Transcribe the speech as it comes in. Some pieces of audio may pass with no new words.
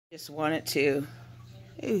Just wanted to,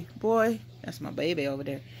 hey boy, that's my baby over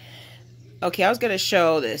there. Okay, I was going to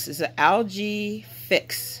show this. It's an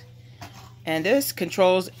Algaefix. And this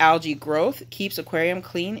controls algae growth, keeps aquarium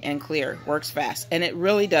clean and clear, works fast. And it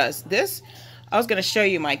really does. This, I was going to show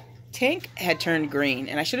you, my tank had turned green.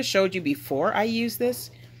 And I should have showed you before I used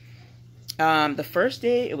this. The first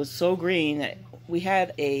day, it was so green that we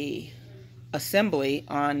had a assembly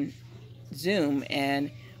on Zoom.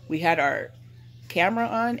 And we had our camera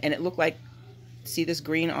on and it looked like, see this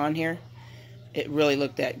green on here? It really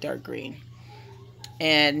looked that dark green.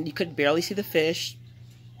 And you could barely see the fish.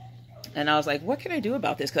 And I was like, what can I do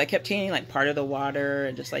about this? Because I kept changing like part of the water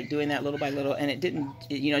and just like doing that little by little, and it didn't,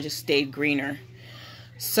 you know, just stayed greener.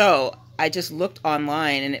 So I just looked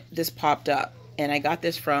online and this popped up, and I got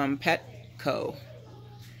this from Petco.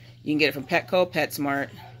 You can get it from Petco, PetSmart,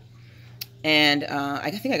 and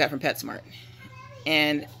I think I got it from PetSmart.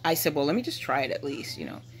 And I said, well, let me just try it at least, you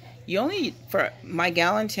know. You only, for my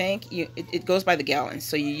gallon tank, it goes by the gallons.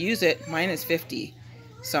 So you use it, mine is 50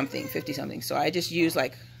 something. So I just use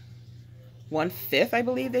like 1/5, I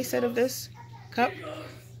believe they said, of this cup.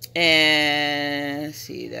 And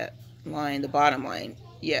see that line, the bottom line,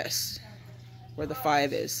 yes, where the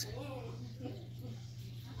 5 is.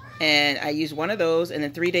 And I use one of those, and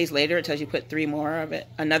then 3 days later it tells you put 3 more of it,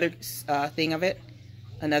 another thing of it,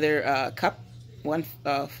 another cup,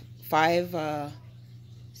 5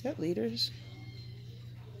 is that liters?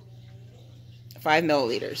 5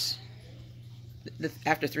 milliliters.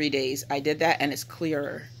 After 3 days I did that, and it's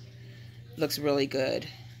clearer. Looks really good.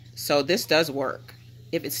 So this does work.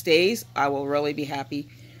 If it stays, I will really be happy,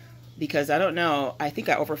 because I don't know, I think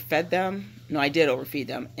I overfed them. No, I did overfeed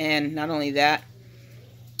them. And not only that,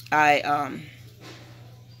 what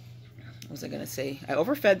was I gonna say? I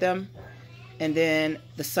overfed them, and then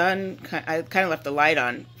the sun, I kind of left the light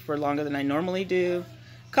on for longer than I normally do.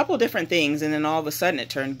 A couple different things, and then all of a sudden it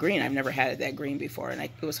turned green. I've never had it that green before, and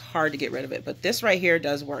it was hard to get rid of it. But this right here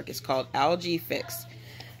does work. It's called Algaefix.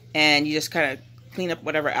 And you just kind of clean up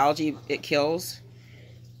whatever algae it kills.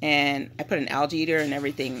 And I put an algae eater and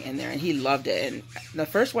everything in there, and he loved it. And the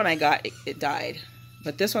first one I got, it died.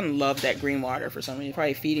 But this one loved that green water for some reason.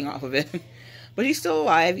 Probably feeding off of it. But he's still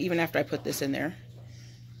alive even after I put this in there.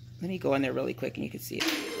 Let me go in there really quick and you can see it.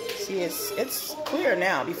 See, it's clear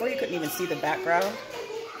now. Before you couldn't even see the background.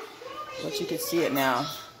 But you can see it now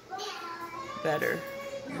better.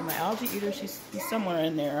 And my algae eater, he's somewhere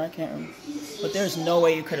in there. I can't remember. But there's no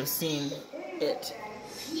way you could have seen it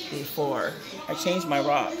before. I changed my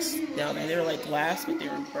rocks down there. They were like glass, but they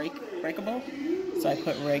were breakable. So I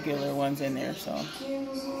put regular ones in there. So,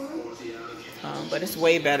 but it's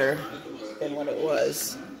way better than what it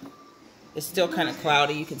was. It's still kind of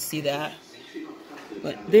cloudy. You can see that.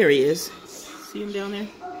 But there he is. See him down there?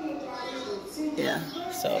 Yeah.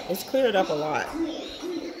 So it's cleared up a lot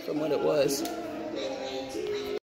from what it was.